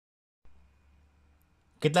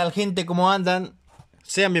¿Qué tal, gente? ¿Cómo andan?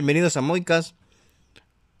 Sean bienvenidos a Moykaz.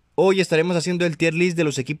 Hoy estaremos haciendo el tier list de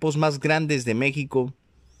los equipos más grandes de México.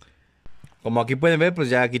 Como aquí pueden ver,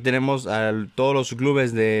 pues ya aquí tenemos a todos los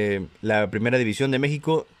clubes de la primera división de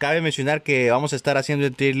México. Cabe mencionar que vamos a estar haciendo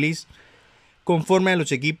el tier list conforme a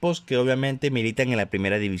los equipos que obviamente militan en la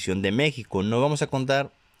primera división de México. No vamos a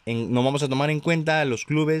tomar en cuenta a los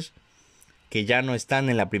clubes que ya no están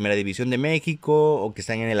en la primera división de México, o que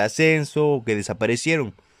están en el ascenso, o que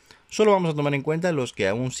desaparecieron. Solo vamos a tomar en cuenta los que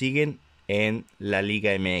aún siguen en la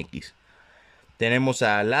Liga MX. Tenemos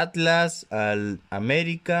al Atlas, al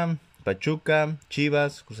América, Pachuca,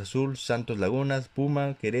 Chivas, Cruz Azul, Santos Lagunas,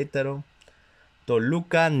 Puma, Querétaro,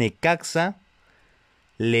 Toluca, Necaxa,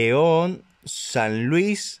 León, San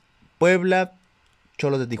Luis, Puebla,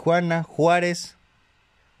 Cholos de Tijuana, Juárez,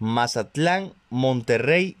 Mazatlán,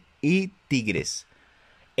 Monterrey y Tigres.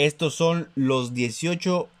 Estos son los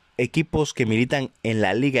 18 equipos que militan en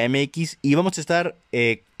la Liga MX y vamos a estar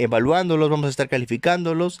evaluándolos, vamos a estar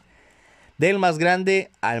calificándolos del más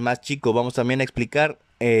grande al más chico. Vamos también a explicar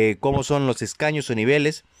cómo son los escaños o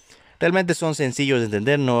niveles. Realmente son sencillos de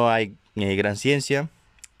entender, no hay gran ciencia.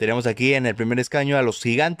 Tenemos aquí en el primer escaño a los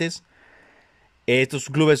gigantes. Estos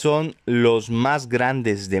clubes son los más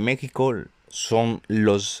grandes de México, son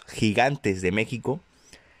los gigantes de México.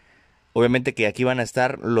 Obviamente que aquí van a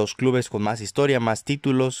estar los clubes con más historia, más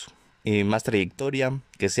títulos, más trayectoria,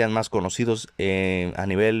 que sean más conocidos a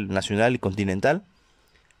nivel nacional y continental.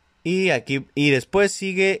 Y después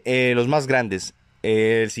sigue los más grandes.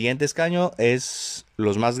 El siguiente escaño es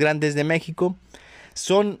los más grandes de México.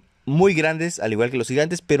 Son muy grandes, al igual que los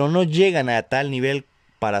gigantes, pero no llegan a tal nivel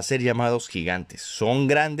para ser llamados gigantes. Son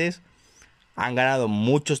grandes, han ganado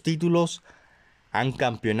muchos títulos, han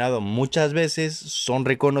campeonado muchas veces, son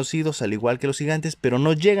reconocidos al igual que los gigantes, pero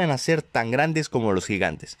no llegan a ser tan grandes como los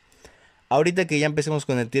gigantes. Ahorita que ya empecemos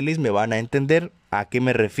con el tier list me van a entender a qué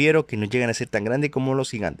me refiero, que no llegan a ser tan grandes como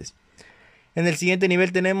los gigantes. En el siguiente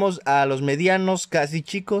nivel tenemos a los medianos, casi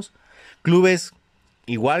chicos, clubes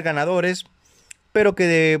igual ganadores, pero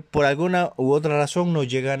que por alguna u otra razón no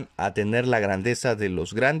llegan a tener la grandeza de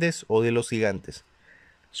los grandes o de los gigantes.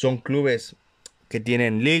 Son clubes que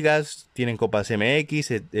tienen ligas, tienen copas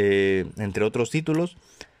MX, entre otros títulos,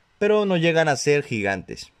 pero no llegan a ser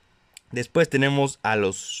gigantes. Después tenemos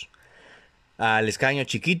al escaño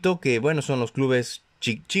chiquito, que bueno, son los clubes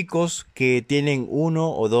chicos que tienen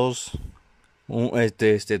uno o dos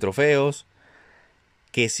trofeos,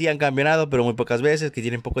 que sí han campeonado, pero muy pocas veces, que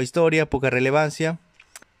tienen poca historia, poca relevancia.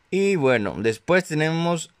 Y bueno, después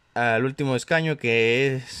tenemos al último escaño,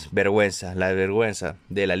 que es la vergüenza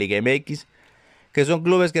de la Liga MX, que son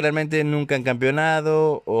clubes que realmente nunca han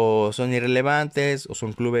campeonado, o son irrelevantes, o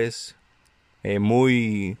son clubes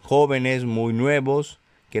muy jóvenes, muy nuevos,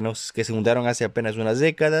 que se fundaron hace apenas unas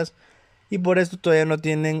décadas, y por esto todavía no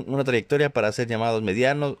tienen una trayectoria para ser llamados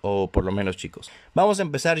medianos o por lo menos chicos. Vamos a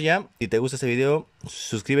empezar ya. Si te gusta este video,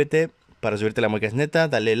 suscríbete para subirte a la Moykaz neta,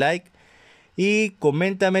 dale like y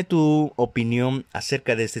coméntame tu opinión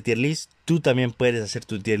acerca de este tier list. Tú también puedes hacer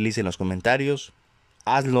tu tier list en los comentarios.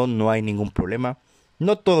 Hazlo, no hay ningún problema.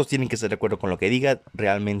 No todos tienen que estar de acuerdo con lo que diga,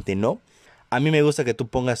 realmente no. A mí me gusta que tú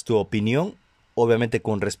pongas tu opinión, obviamente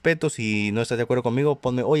con respeto. Si no estás de acuerdo conmigo,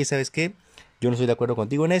 ponme, oye, ¿sabes qué? Yo no estoy de acuerdo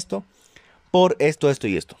contigo en esto, por esto, esto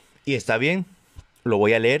y esto. Y está bien, lo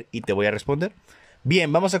voy a leer y te voy a responder.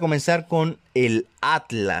 Bien, vamos a comenzar con el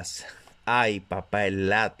Atlas. Ay, papá,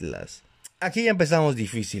 el Atlas. Aquí ya empezamos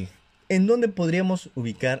difícil. ¿En dónde podríamos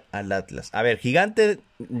ubicar al Atlas? A ver, gigante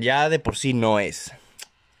ya de por sí no es.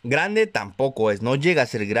 Grande tampoco es, no llega a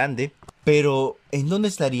ser grande. Pero, ¿en dónde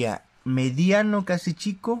estaría? Mediano, casi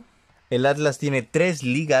chico. El Atlas tiene 3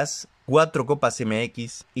 ligas, 4 copas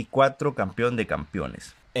MX y 4 campeón de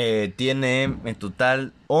campeones. Tiene en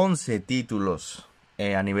total 11 títulos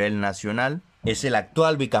a nivel nacional. Es el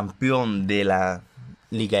actual bicampeón de la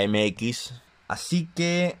Liga MX. Así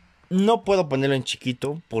que no puedo ponerlo en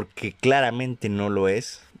chiquito porque claramente no lo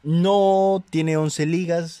es. No tiene 11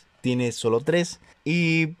 ligas, tiene solo 3.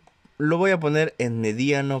 Y lo voy a poner en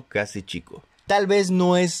mediano, casi chico. Tal vez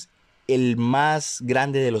no es el más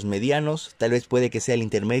grande de los medianos, tal vez puede que sea el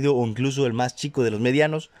intermedio o incluso el más chico de los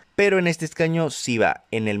medianos, pero en este escaño sí va,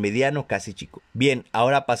 en el mediano casi chico. Bien,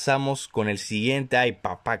 ahora pasamos con el siguiente. Ay,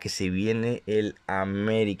 papá, que se viene el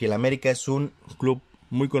América. El América es un club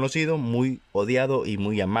muy conocido, muy odiado y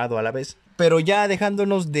muy amado a la vez. Pero ya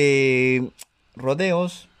dejándonos de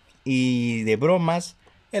rodeos y de bromas,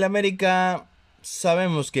 el América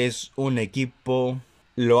sabemos que es un equipo,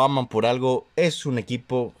 lo aman por algo, es un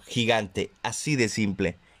equipo gigante, así de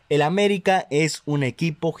simple. El América es un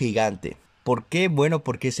equipo gigante. ¿Por qué? Bueno,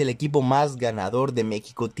 porque es el equipo más ganador de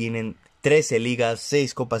México. Tienen 13 ligas,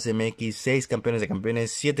 6 copas MX, 6 campeones de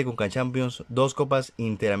campeones, 7 Conca Champions, 2 copas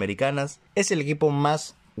interamericanas. Es el equipo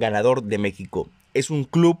más ganador de México. Es un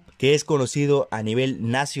club que es conocido a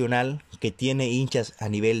nivel nacional, que tiene hinchas a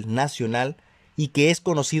nivel nacional y que es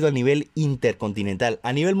conocido a nivel intercontinental.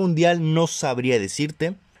 A nivel mundial no sabría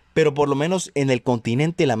decirte, pero por lo menos en el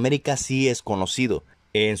continente, el América sí es conocido.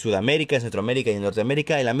 En Sudamérica, en Centroamérica y en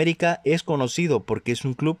Norteamérica, el América es conocido porque es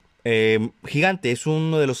un club gigante, es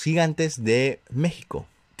uno de los gigantes de México.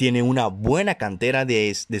 Tiene una buena cantera,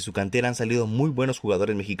 de su cantera han salido muy buenos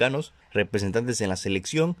jugadores mexicanos, representantes en la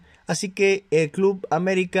selección. Así que el Club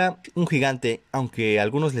América, un gigante, aunque a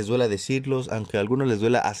algunos les duela decirlos, aunque a algunos les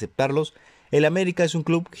duela aceptarlos, el América es un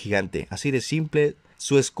club gigante, así de simple.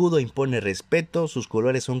 Su escudo impone respeto, sus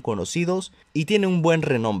colores son conocidos y tiene un buen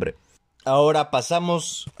renombre. Ahora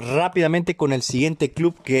pasamos rápidamente con el siguiente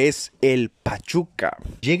club, que es el Pachuca.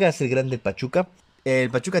 Llega a ser grande el Pachuca.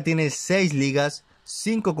 El Pachuca tiene 6 ligas,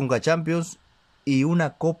 5 Conca Champions y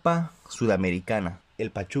una Copa Sudamericana.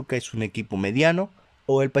 El Pachuca es un equipo mediano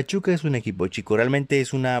o el Pachuca es un equipo chico. Realmente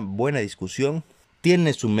es una buena discusión.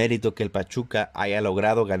 Tiene su mérito que el Pachuca haya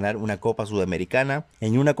logrado ganar una Copa Sudamericana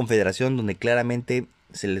en una confederación donde claramente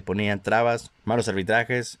se les ponían trabas, malos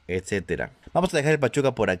arbitrajes, etcétera. Vamos a dejar el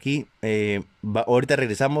Pachuca por aquí. Ahorita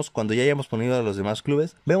regresamos. Cuando ya hayamos ponido a los demás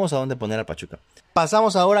clubes, vemos a dónde poner al Pachuca.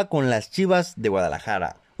 Pasamos ahora con las Chivas de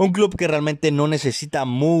Guadalajara. Un club que realmente no necesita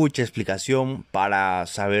mucha explicación para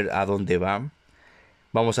saber a dónde va.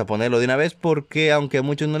 Vamos a ponerlo de una vez porque aunque a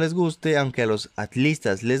muchos no les guste, aunque a los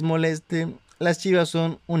atlistas les moleste, las Chivas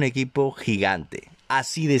son un equipo gigante.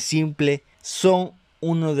 Así de simple, son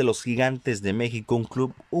uno de los gigantes de México, un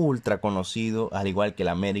club ultra conocido, al igual que el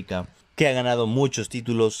América, que ha ganado muchos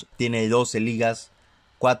títulos, tiene 12 ligas,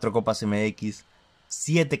 4 copas MX,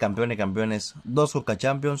 7 campeones de campeones, 2 Conca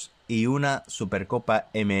Champions y una Supercopa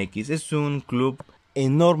MX. Es un club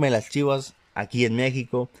enorme las Chivas aquí en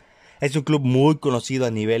México. Es un club muy conocido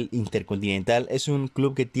a nivel intercontinental. Es un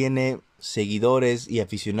club que tiene seguidores y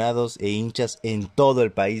aficionados e hinchas en todo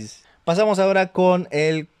el país. Pasamos ahora con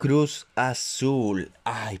el Cruz Azul.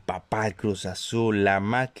 Ay, papá, el Cruz Azul, la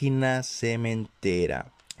máquina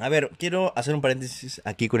cementera. A ver, quiero hacer un paréntesis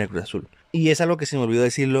aquí con el Cruz Azul. Y es algo que se me olvidó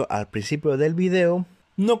decirlo al principio del video.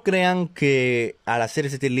 No crean que al hacer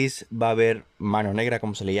este tier list va a haber mano negra,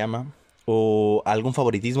 como se le llama, o algún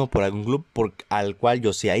favoritismo por algún club al cual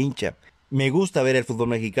yo sea hincha. Me gusta ver el fútbol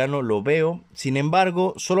mexicano, lo veo, sin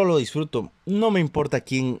embargo, solo lo disfruto. No me importa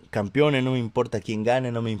quién campeone, no me importa quién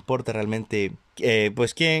gane, no me importa realmente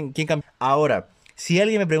pues quién cambie. Ahora, si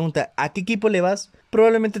alguien me pregunta ¿a qué equipo le vas?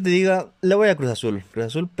 Probablemente te diga, le voy a Cruz Azul,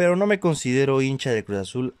 pero no me considero hincha de Cruz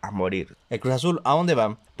Azul a morir. El Cruz Azul, ¿a dónde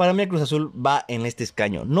va? Para mí el Cruz Azul va en este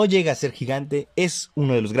escaño. No llega a ser gigante, es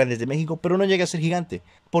uno de los grandes de México, pero no llega a ser gigante.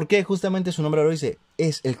 ¿Por qué? Justamente su nombre lo dice,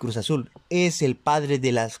 es el Cruz Azul. Es el padre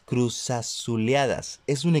de las cruzazuleadas.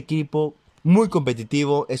 Es un equipo muy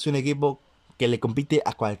competitivo, es un equipo que le compite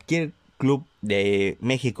a cualquier club de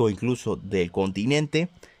México, incluso del continente.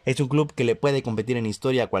 Es un club que le puede competir en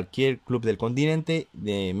historia a cualquier club del continente,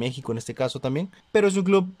 de México en este caso también. Pero es un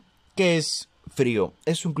club que es frío,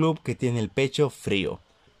 es un club que tiene el pecho frío.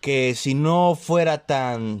 Que si no fuera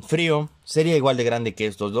tan frío, sería igual de grande que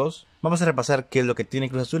estos dos. Vamos a repasar qué es lo que tiene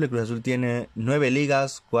Cruz Azul. El Cruz Azul tiene 9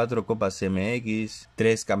 ligas, 4 copas MX,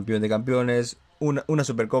 3 campeones de campeones, una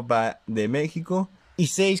Supercopa de México y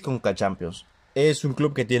 6 Conca Champions. Es un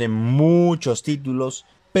club que tiene muchos títulos,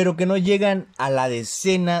 pero que no llegan a la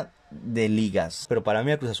decena de ligas. Pero para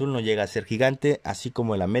mí el Cruz Azul no llega a ser gigante, así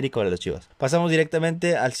como el América o los Chivas. Pasamos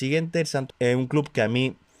directamente al siguiente, el Santos. Un club que a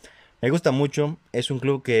mí me gusta mucho. Es un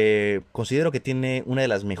club que considero que tiene una de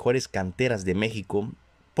las mejores canteras de México.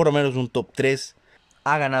 Por lo menos un top 3.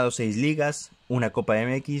 Ha ganado 6 ligas, una Copa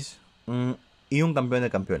MX y un campeón de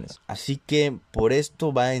campeones. Así que por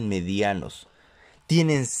esto va en medianos.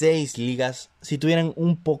 Tienen 6 ligas. Si tuvieran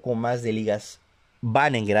un poco más de ligas,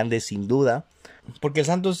 van en grandes sin duda. Porque el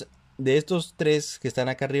Santos, de estos 3 que están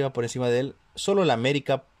acá arriba por encima de él, solo el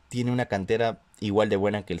América tiene una cantera igual de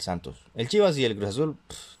buena que el Santos. El Chivas y el Cruz Azul,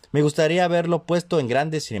 me gustaría haberlo puesto en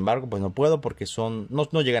grandes, sin embargo pues no puedo porque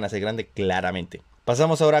no llegan a ser grandes claramente.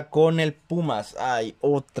 Pasamos ahora con el Pumas. Hay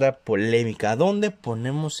otra polémica. ¿Dónde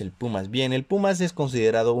ponemos el Pumas? Bien, el Pumas es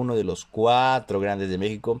considerado uno de los 4 grandes de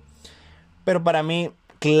México. Pero para mí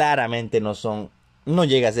claramente no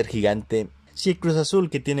llega a ser gigante. Si el Cruz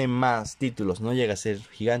Azul, que tiene más títulos, no llega a ser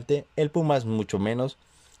gigante, el Pumas mucho menos.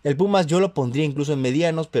 El Pumas yo lo pondría incluso en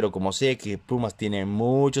medianos, pero como sé que Pumas tiene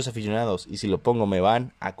muchos aficionados y si lo pongo me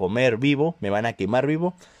van a comer vivo, me van a quemar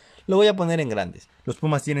vivo, Lo voy a poner en grandes. Los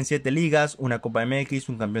Pumas tienen 7 ligas, una Copa MX,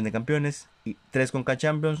 un campeón de campeones, y 3 Conca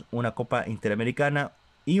Champions, una Copa Interamericana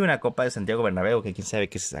y una Copa de Santiago Bernabéu, que quién sabe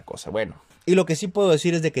qué es esa cosa. Bueno, y lo que sí puedo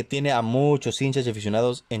decir es de que tiene a muchos hinchas y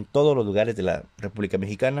aficionados en todos los lugares de la República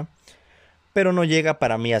Mexicana, pero no llega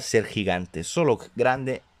para mí a ser gigante, solo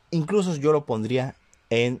grande. Incluso yo lo pondría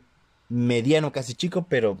en mediano, casi chico,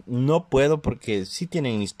 pero no puedo porque sí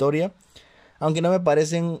tienen historia, aunque no me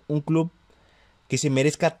parecen un club que se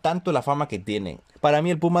merezca tanto la fama que tienen. Para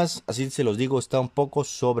mí el Pumas, así se los digo, está un poco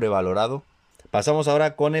sobrevalorado. Pasamos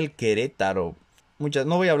ahora con el Querétaro.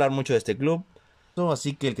 No voy a hablar mucho de este club,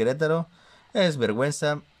 así que el Querétaro es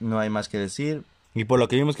vergüenza, no hay más que decir. Y por lo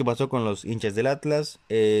que vimos que pasó con los hinchas del Atlas,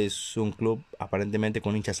 es un club aparentemente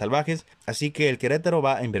con hinchas salvajes, así que el Querétaro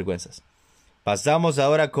va en vergüenzas. Pasamos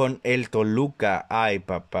ahora con el Toluca. Ay,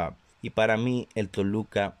 papá. Y para mí el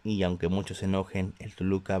Toluca, y aunque muchos se enojen, el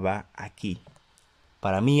Toluca va aquí.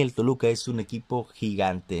 Para mí el Toluca es un equipo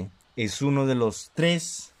gigante. Es uno de los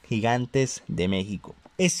 3 gigantes de México.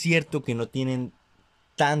 Es cierto que no tienen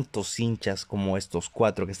tantos hinchas como estos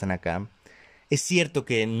 4 que están acá. Es cierto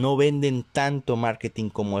que no venden tanto marketing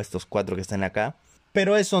como estos 4 que están acá.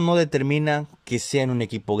 Pero eso no determina que sean un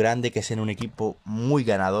equipo grande, que sean un equipo muy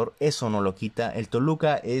ganador. Eso no lo quita. El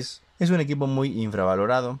Toluca es un equipo muy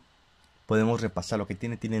infravalorado. Podemos repasar lo que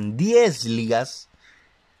tiene. Tienen 10 ligas,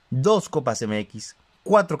 2 Copas MX,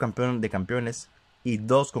 4 campeones de campeones y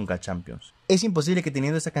 2 Conca Champions. Es imposible que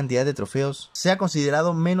teniendo esa cantidad de trofeos sea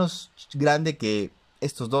considerado menos grande que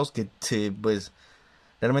estos dos que pues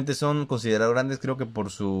realmente son considerados grandes, creo que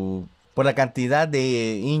por la cantidad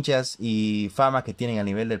de hinchas y fama que tienen a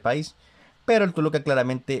nivel del país. Pero el Toluca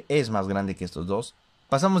claramente es más grande que estos dos.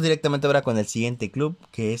 Pasamos directamente ahora con el siguiente club,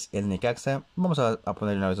 que es el Necaxa. Vamos a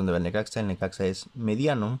poner una vez donde va el Necaxa. El Necaxa es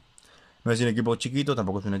mediano. No es un equipo chiquito,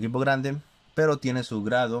 tampoco es un equipo grande, pero tiene su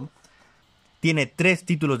grado. Tiene 3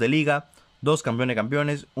 títulos de liga, 2 campeones de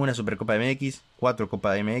campeones, una Supercopa MX, 4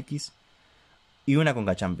 Copa MX y una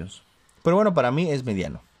Conca Champions. Pero bueno, para mí es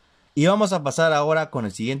mediano. Y vamos a pasar ahora con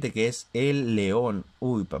el siguiente, que es el León.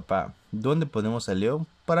 Uy, papá, ¿dónde ponemos al León?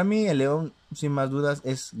 Para mí el León, sin más dudas,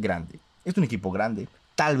 es grande. Es un equipo grande.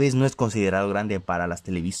 Tal vez no es considerado grande para las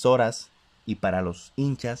televisoras y para los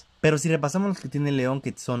hinchas. Pero si repasamos los que tiene el León,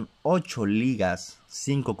 que son 8 ligas,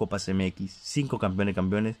 5 Copas MX, 5 campeones de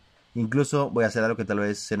campeones. Incluso voy a hacer algo que tal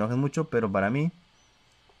vez se enojen mucho, pero para mí...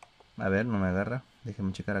 A ver, no me agarra.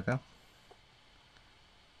 Déjenme checar acá.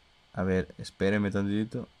 A ver, espérenme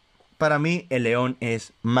tantito. Para mí el León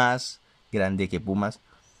es más grande que Pumas.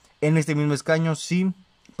 En este mismo escaño, sí.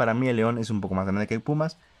 Para mí el León es un poco más grande que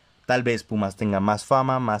Pumas. Tal vez Pumas tenga más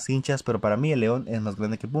fama, más hinchas, pero para mí el León es más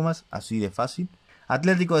grande que Pumas. Así de fácil.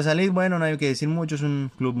 Atlético de San Luis, bueno, no hay que decir mucho. Es un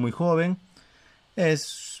club muy joven.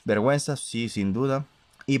 Es vergüenza, sí, sin duda.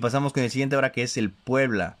 Y pasamos con el siguiente ahora, que es el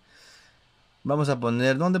Puebla. Vamos a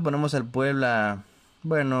poner... ¿Dónde ponemos al Puebla?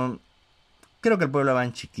 Bueno... Creo que el Puebla va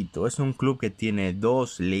en chiquito. Es un club que tiene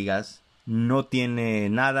 2 ligas. No tiene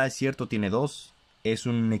nada, es cierto, tiene 2. Es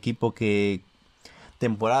un equipo que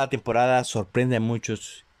temporada a temporada sorprende a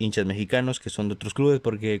muchos hinchas mexicanos que son de otros clubes,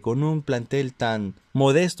 porque con un plantel tan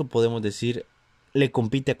modesto, podemos decir, le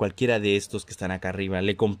compite a cualquiera de estos que están acá arriba.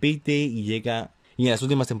 Le compite y llega... Y en las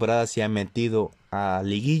últimas temporadas se ha metido a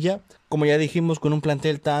liguilla. Como ya dijimos, con un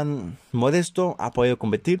plantel tan modesto ha podido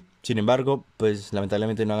competir. Sin embargo, pues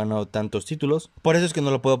lamentablemente no ha ganado tantos títulos. Por eso es que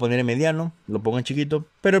no lo puedo poner en mediano, lo pongo en chiquito.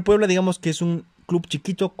 Pero el Puebla, digamos que es un club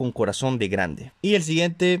chiquito con corazón de grande. Y el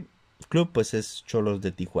siguiente club pues es Xolos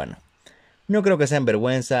de Tijuana. No creo que sea en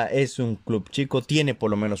vergüenza, es un club chico, tiene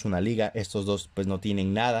por lo menos una liga. Estos dos pues no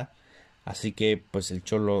tienen nada. Así que pues el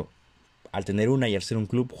Cholo, al tener una y al ser un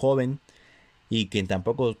club joven y que en tan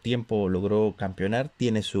poco tiempo logró campeonar,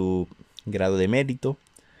 tiene su grado de mérito.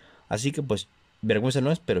 Así que pues vergüenza no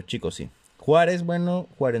es, pero chicos sí. Juárez, bueno,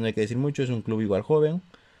 Juárez no hay que decir mucho, es un club igual joven,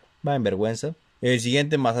 va en vergüenza. El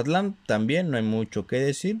siguiente, Mazatlán, también no hay mucho que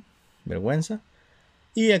decir, vergüenza.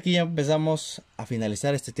 Y aquí ya empezamos a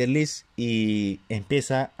finalizar este tier list y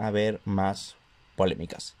empieza a haber más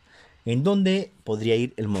polémicas. ¿En dónde podría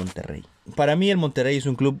ir el Monterrey? Para mí el Monterrey es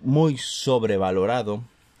un club muy sobrevalorado.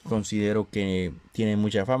 Considero que tienen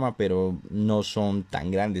mucha fama, pero no son tan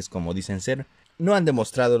grandes como dicen ser. No han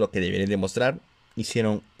demostrado lo que deberían demostrar.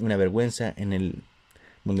 Hicieron una vergüenza en el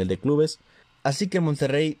Mundial de Clubes. Así que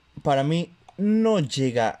Monterrey, para mí, no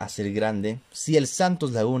llega a ser grande. Si el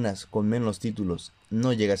Santos Lagunas, con menos títulos,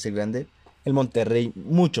 no llega a ser grande, el Monterrey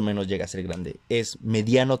mucho menos llega a ser grande. Es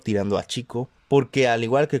mediano tirando a chico, porque al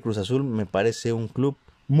igual que Cruz Azul, me parece un club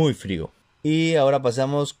muy frío. Y ahora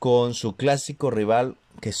pasamos con su clásico rival,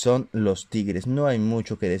 que son los Tigres. No hay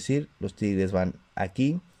mucho que decir, los Tigres van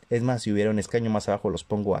aquí. Es más, si hubiera un escaño más abajo los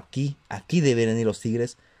pongo aquí. Aquí deberían ir los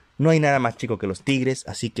Tigres. No hay nada más chico que los Tigres,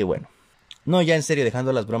 así que bueno. No, ya en serio,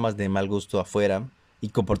 dejando las bromas de mal gusto afuera y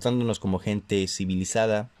comportándonos como gente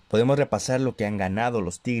civilizada, podemos repasar lo que han ganado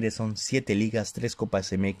los Tigres. Son 7 ligas, 3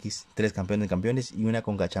 Copas MX, 3 campeones de campeones y una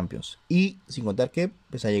Conca Champions. Y sin contar que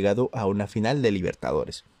pues, ha llegado a una final de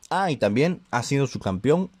Libertadores. Y también ha sido su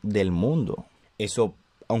campeón del mundo. Eso,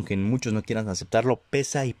 aunque muchos no quieran aceptarlo,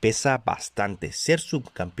 pesa y pesa bastante. Ser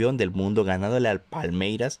subcampeón del mundo ganándole al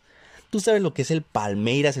Palmeiras. ¿Tú sabes lo que es el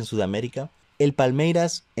Palmeiras en Sudamérica? El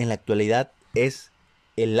Palmeiras en la actualidad es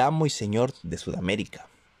el amo y señor de Sudamérica.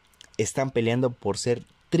 Están peleando por ser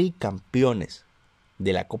tricampeones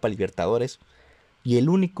de la Copa Libertadores. Y el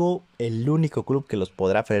único club que los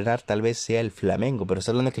podrá frenar tal vez sea el Flamengo. Pero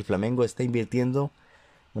está hablando que el Flamengo está invirtiendo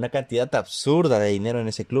una cantidad absurda de dinero en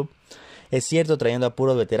ese club. Es cierto, trayendo a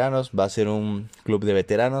puros veteranos. Va a ser un club de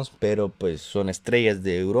veteranos, pero pues son estrellas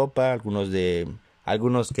de Europa.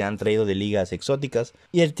 Algunos que han traído de ligas exóticas.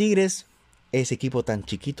 Y el Tigres, ese equipo tan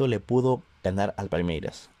chiquito, le pudo ganar al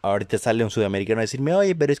Palmeiras. Ahorita sale un sudamericano a decirme,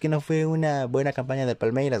 oye, pero es que no fue una buena campaña del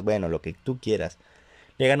Palmeiras. Bueno, lo que tú quieras.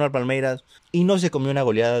 Le ganó al Palmeiras y no se comió una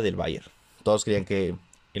goleada del Bayern. Todos creían que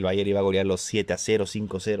el Bayern iba a golear los 7-0,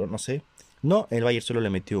 5-0, no sé. No, el Bayern solo le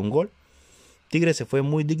metió un gol. Tigres se fue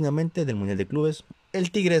muy dignamente del Mundial de Clubes. El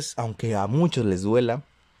Tigres, aunque a muchos les duela,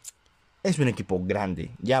 es un equipo grande.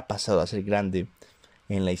 Ya ha pasado a ser grande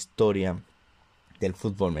en la historia del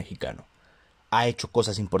fútbol mexicano. Ha hecho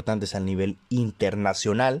cosas importantes a nivel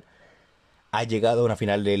internacional. Ha llegado a una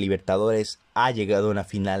final de Libertadores. Ha llegado a una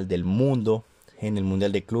final del mundo en el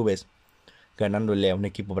Mundial de Clubes, ganándole a un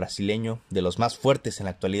equipo brasileño de los más fuertes en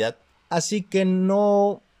la actualidad. Así que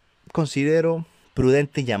no considero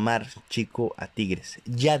prudente llamar chico a Tigres.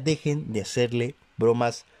 Ya dejen de hacerle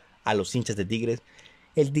bromas a los hinchas de Tigres.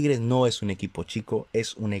 El Tigres no es un equipo chico,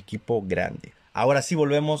 es un equipo grande. Ahora sí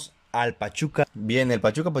volvemos al Pachuca. Bien, el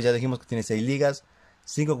Pachuca pues ya dijimos que tiene 6 ligas,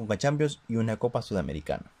 5 Conca Champions y una Copa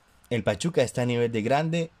Sudamericana. ¿El Pachuca está a nivel de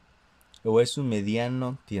grande o es un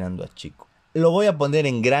mediano tirando a chico? Lo voy a poner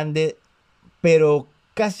en grande, pero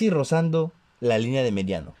casi rozando la línea de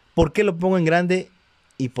mediano. ¿Por qué lo pongo en grande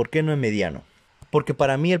y por qué no en mediano? Porque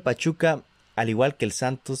para mí el Pachuca, al igual que el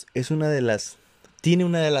Santos, tiene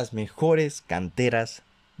una de las mejores canteras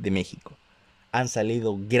de México. Han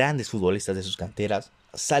salido grandes futbolistas de sus canteras.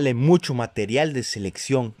 Sale mucho material de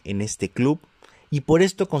selección en este club. Y por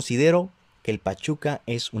esto considero que el Pachuca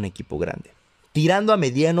es un equipo grande. Tirando a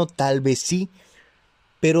mediano tal vez sí,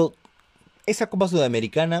 pero esa Copa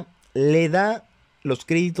Sudamericana le da los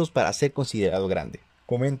créditos para ser considerado grande.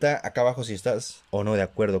 Comenta acá abajo si estás o no de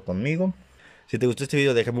acuerdo conmigo. Si te gustó este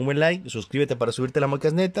video, déjame un buen like, suscríbete para subirte a la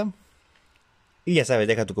Moykaz neta. Y ya sabes,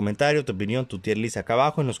 deja tu comentario, tu opinión, tu tier list acá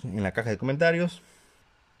abajo en la caja de comentarios.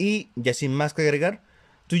 Y ya sin más que agregar,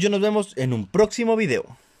 tú y yo nos vemos en un próximo video.